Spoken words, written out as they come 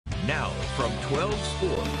Now from 12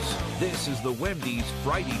 Sports, this is the Wendy's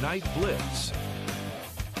Friday Night Blitz.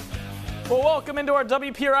 Well, welcome into our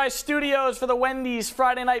WPRI studios for the Wendy's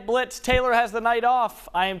Friday Night Blitz. Taylor has the night off.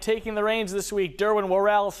 I am taking the reins this week. Derwin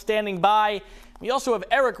Worrell standing by. We also have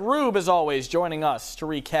Eric Rube, as always, joining us to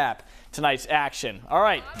recap tonight's action. All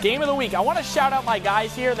right, game of the week. I want to shout out my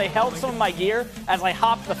guys here. They held some of my gear as I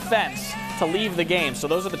hopped the fence to leave the game. So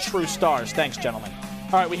those are the true stars. Thanks, gentlemen.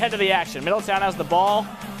 All right, we head to the action. Middletown has the ball.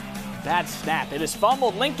 Bad snap. It is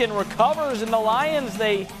fumbled. Lincoln recovers, and the Lions,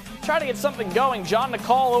 they try to get something going. John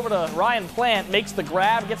McCall over to Ryan Plant, makes the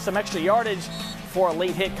grab, gets some extra yardage before a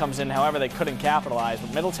late hit comes in. However, they couldn't capitalize,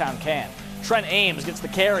 but Middletown can. Trent Ames gets the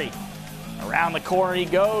carry. Around the corner he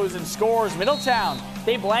goes and scores. Middletown,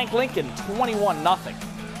 they blank Lincoln 21-0.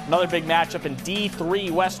 Another big matchup in D3.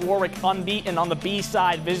 West Warwick unbeaten on the B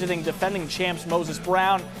side, visiting defending champs Moses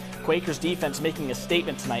Brown. Quakers defense making a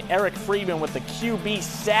statement tonight. Eric Friedman with the QB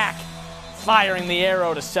sack, firing the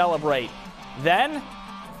arrow to celebrate. Then,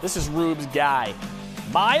 this is Rube's guy.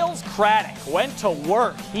 Miles Craddock went to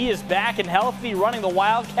work. He is back and healthy, running the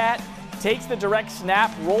Wildcat, takes the direct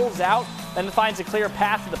snap, rolls out, then finds a clear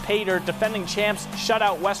path to the pay dirt. Defending champs shut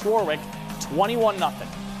out West Warwick 21-0.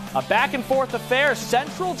 A back-and-forth affair.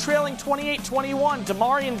 Central trailing 28-21.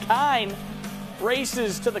 Damarian Kine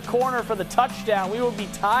races to the corner for the touchdown. We will be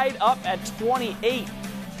tied up at 28.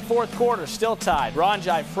 Fourth quarter, still tied.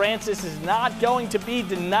 Ronjai Francis is not going to be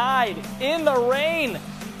denied in the rain.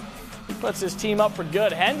 He puts his team up for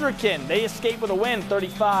good. Hendricken, they escape with a win,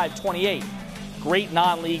 35-28. Great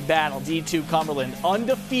non-league battle, D2 Cumberland.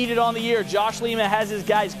 Undefeated on the year. Josh Lima has his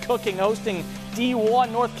guys cooking, hosting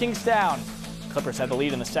D1 North Kingstown. Clippers had the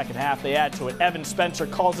lead in the second half. They add to it. Evan Spencer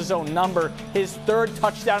calls his own number. His third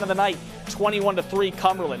touchdown of the night, 21-3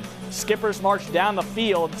 Cumberland. Skippers march down the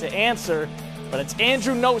field to answer, but it's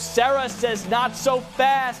Andrew Nocera says not so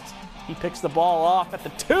fast. He picks the ball off at the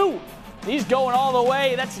 2. He's going all the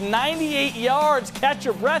way. That's 98 yards. Catch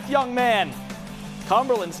your breath, young man.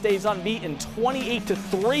 Cumberland stays unbeaten,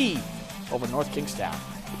 28-3 over North Kingstown.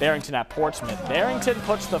 Barrington at Portsmouth. Barrington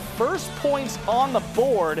puts the first points on the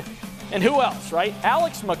board. And who else, right?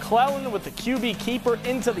 Alex McClellan with the QB keeper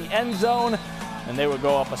into the end zone, and they would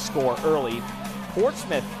go up a score early.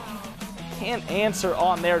 Portsmouth can't answer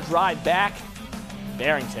on their drive back.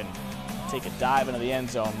 Barrington take a dive into the end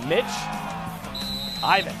zone. Mitch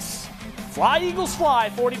Ivins. Fly Eagles fly,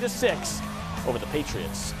 40-6 over the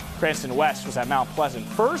Patriots. Cranston West was at Mount Pleasant.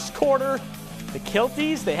 First quarter, the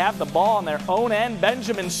Kilties, they have the ball on their own end.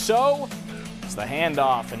 Benjamin So, it's the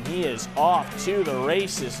handoff, and he is off to the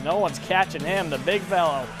races. No one's catching him. The big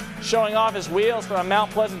fellow showing off his wheels for a Mount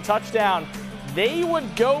Pleasant touchdown. They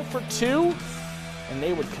would go for 2, and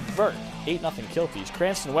they would convert. 8-0 Kilties.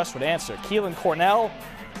 Cranston West would answer. Keelan Cornell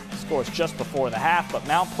scores just before the half, but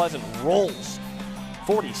Mount Pleasant rolls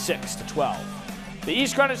 46-12. The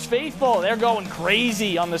East Greenwich faithful, they're going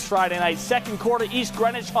crazy on this Friday night. Second quarter, East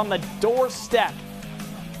Greenwich on the doorstep.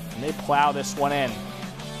 And they plow this one in.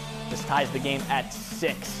 This ties the game at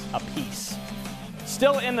 6 apiece.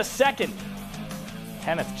 Still in the second,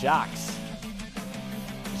 Kenneth Jocks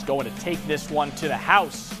is going to take this one to the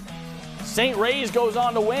house. St. Ray's goes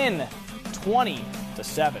on to win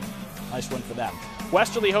 20-7. Nice win for them.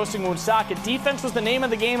 Westerly hosting Woonsocket. Defense was the name of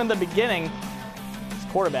the game in the beginning. His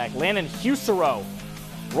quarterback, Landon Husero,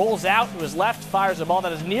 rolls out to his left, fires a ball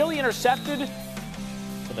that is nearly intercepted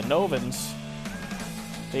for the Novans.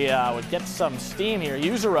 They would get some steam here.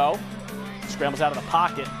 Husero scrambles out of the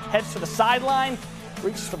pocket, heads to the sideline,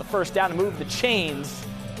 reaches for the first down to move the chains.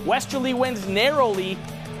 Westerly wins narrowly,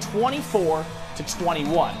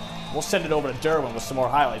 24-21. We'll send it over to Derwin with some more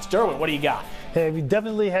highlights. Derwin, what do you got? Hey, we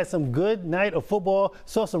definitely had some good night of football.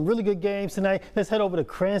 Saw some really good games tonight. Let's head over to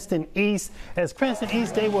Cranston East. As Cranston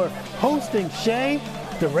East, they were hosting Shea.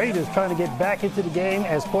 The Raiders trying to get back into the game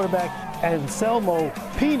as quarterback Anselmo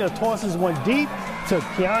Pina tosses one deep to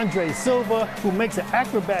Keandre Silva, who makes an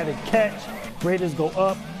acrobatic catch. Raiders go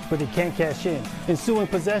up, but they can't cash in. Ensuing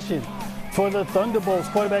possession for the Thunderbolts,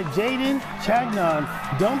 quarterback Jaden Chagnon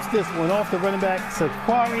dumps this one off the running back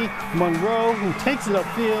Saquari Monroe, who takes it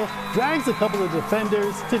upfield, drags a couple of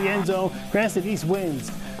defenders to the end zone. Cranston East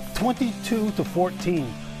wins 22-14.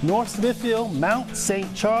 North Smithfield, Mount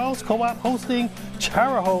St. Charles, Co-op hosting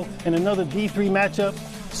Charahoe in another D3 matchup.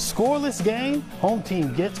 Scoreless game, home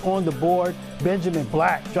team gets on the board. Benjamin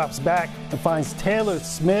Black drops back and finds Taylor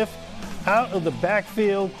Smith out of the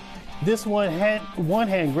backfield. This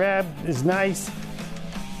one-hand grab is nice.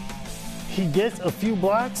 He gets a few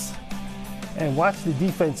blocks, and watch the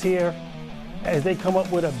defense here as they come up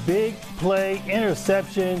with a big play,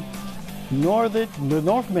 interception. The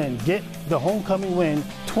Northmen get the homecoming win,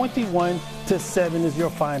 21-7 is your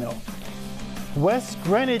final. West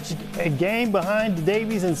Greenwich, a game behind the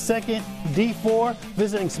Davies in second. D4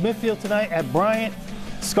 visiting Smithfield tonight at Bryant.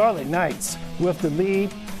 Scarlet Knights with the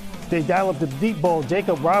lead. They dial up the deep ball.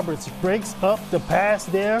 Jacob Roberts breaks up the pass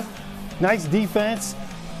there. Nice defense.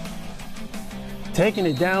 Taking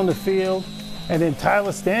it down the field. And then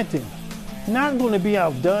Tyler Stanton, not going to be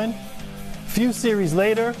outdone. Few series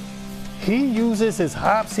later, he uses his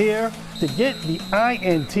hops here to get the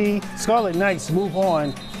INT. Scarlet Knights move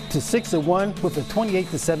on to 6-1 with a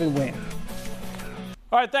 28-7 win.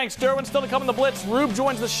 All right, thanks, Derwin. Still to come in the Blitz. Rube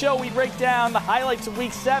joins the show. We break down the highlights of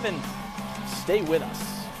Week 7. Stay with us.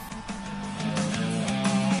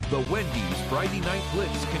 The Wendy's Friday Night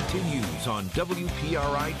Blitz continues on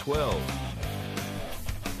WPRI 12.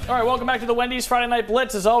 All right, welcome back to the Wendy's Friday Night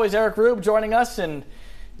Blitz. As always, Eric Rube joining us, and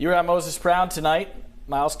you're at Moses Brown tonight.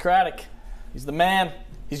 Miles Craddock, he's the man.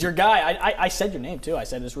 He's your guy. I said your name, too. I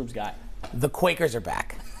said this Rube's guy. The Quakers are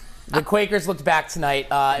back. The Quakers looked back tonight.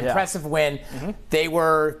 Impressive win. Mm-hmm. They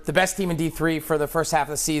were the best team in D3 for the first half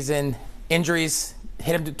of the season. Injuries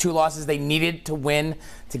hit them to 2 losses. They needed to win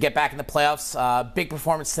to get back in the playoffs. Big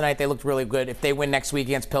performance tonight. They looked really good. If they win next week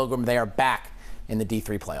against Pilgrim, they are back in the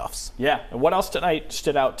D3 playoffs. Yeah. And what else tonight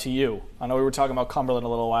stood out to you? I know we were talking about Cumberland a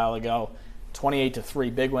little while ago.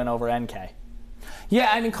 28-3, big win over NK. Yeah,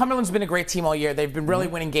 I mean, Cumberland's been a great team all year. They've been really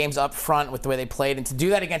winning games up front with the way they played. And to do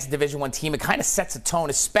that against a Division I team, it kind of sets a tone,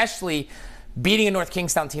 especially beating a North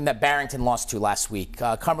Kingstown team that Barrington lost to last week.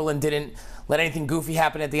 Cumberland didn't let anything goofy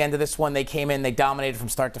happen at the end of this one. They came in, they dominated from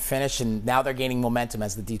start to finish, and now they're gaining momentum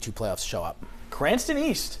as the D2 playoffs show up. Cranston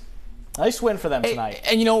East. Nice win for them tonight.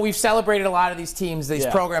 And, you know, we've celebrated a lot of these teams, these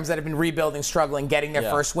programs that have been rebuilding, struggling, getting their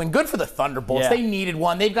first win. Good for the Thunderbolts. They needed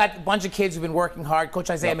one. They've got a bunch of kids who've been working hard. Coach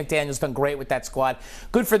Isaiah McDaniel's done great with that squad.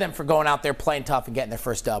 Good for them for going out there, playing tough, and getting their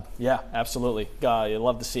first dub. Yeah, absolutely. You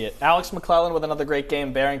love to see it. Alex McClellan with another great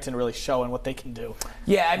game. Barrington really showing what they can do.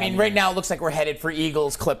 Yeah, I mean, right now it looks like we're headed for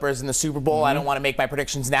Eagles, Clippers in the Super Bowl. Mm-hmm. I don't want to make my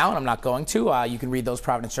predictions now, and I'm not going to. You can read those,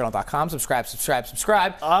 providencejournal.com.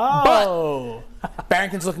 Subscribe. Oh! But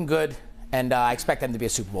Barrington's looking good. And I expect them to be a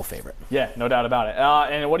Super Bowl favorite. Yeah, no doubt about it.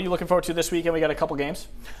 And what are you looking forward to this weekend? We got a couple games.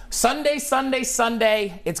 Sunday.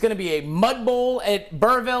 It's going to be a mud bowl at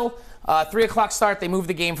Burrville. 3 o'clock start. They moved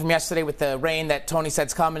the game from yesterday with the rain that Tony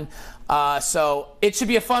said's coming. So it should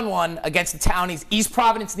be a fun one against the Townies. East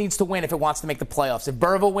Providence needs to win if it wants to make the playoffs. If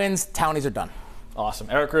Burrville wins, Townies are done. Awesome.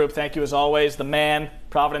 Eric Rube, thank you as always. The man,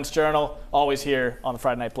 Providence Journal, always here on the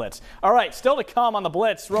Friday Night Blitz. All right, still to come on the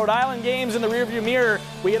Blitz. Rhode Island games in the rearview mirror.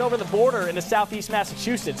 We get over the border into southeast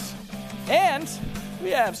Massachusetts. And we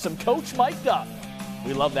have some Coach mic'd up.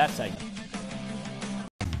 We love that segment.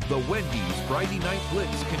 The Wendy's Friday Night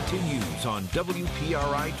Blitz continues on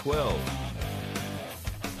WPRI 12.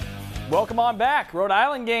 Welcome on back. Rhode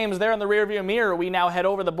Island games there in the rearview mirror. We now head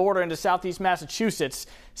over the border into southeast Massachusetts.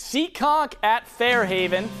 Seekonk at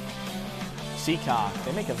Fairhaven. Seekonk,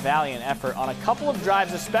 they make a valiant effort on a couple of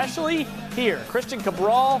drives, especially here. Christian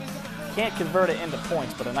Cabral can't convert it into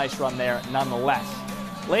points, but a nice run there nonetheless.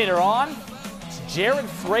 Later on, it's Jared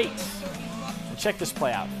Freight. And check this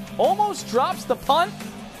play out. Almost drops the punt,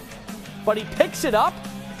 but he picks it up,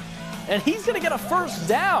 and he's going to get a first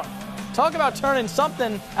down. Talk about turning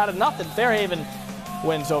something out of nothing. Fairhaven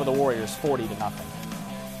wins over the Warriors 40-0.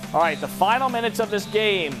 All right, the final minutes of this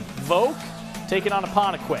game. Voke taking on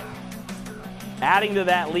Apponequet. Adding to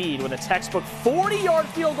that lead with a textbook 40-yard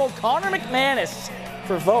field goal. Connor McManus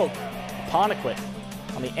for Voke. Apponequet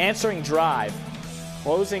on the answering drive.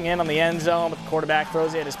 Closing in on the end zone, but the quarterback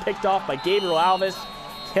throws it. Is picked off by Gabriel Alves,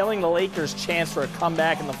 killing the Lakers' chance for a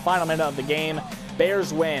comeback in the final minute of the game.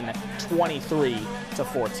 Bears win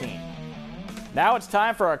 23-14. Now it's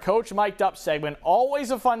time for our Coach Mic'd Up segment.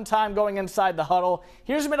 Always a fun time going inside the huddle.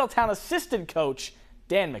 Here's Middletown assistant coach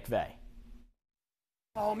Dan McVeigh.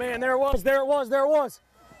 Oh man, there it was. Nice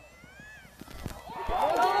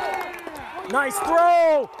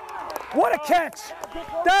throw. What a catch.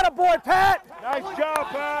 That a boy, Pat. Nice job,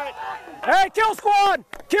 Pat. Hey, kill squad.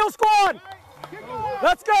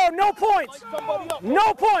 Let's go. No points.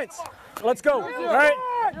 Let's go. All right.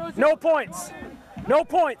 No points.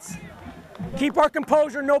 Keep our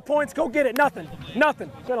composure, no points, go get it, nothing.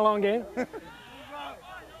 It's been a long game.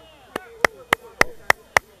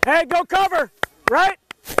 Hey, go cover, right?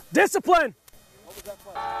 Discipline.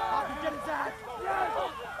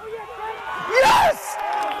 Yes!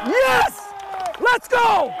 Let's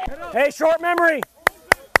go! Hey, short memory.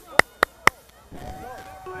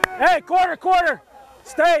 Hey, quarter.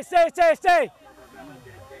 Stay.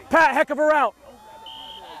 Pat, heck of a route.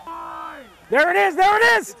 There it is.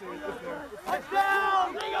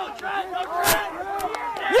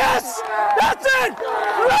 That's it!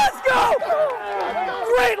 Let's go!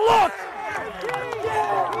 Great look!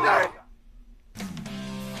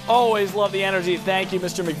 Always love the energy. Thank you,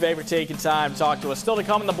 Mr. McVay, for taking time to talk to us. Still to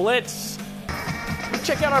come in the Blitz.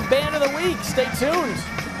 Check out our band of the week. Stay tuned.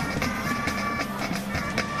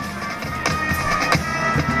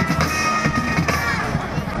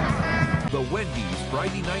 The Wendy's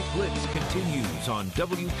Friday Night Blitz continues on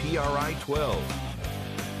WPRI 12.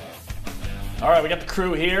 All right, we got the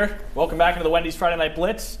crew here. Welcome back into the Wendy's Friday Night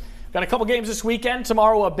Blitz. Got a couple games this weekend.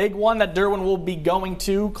 Tomorrow, a big one that Derwin will be going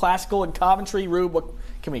to. Classical and Coventry. Rube, what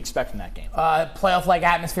can we expect from that game? Playoff-like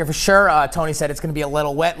atmosphere for sure. Tony said it's going to be a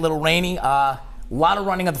little wet, a little rainy. A lot of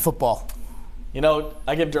running of the football. You know,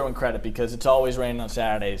 I give Derwin credit because it's always raining on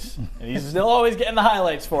Saturdays. And he's still always getting the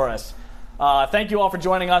highlights for us. Thank you all for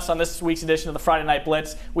joining us on this week's edition of the Friday Night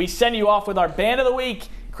Blitz. We send you off with our band of the week,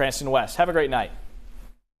 Cranston West. Have a great night.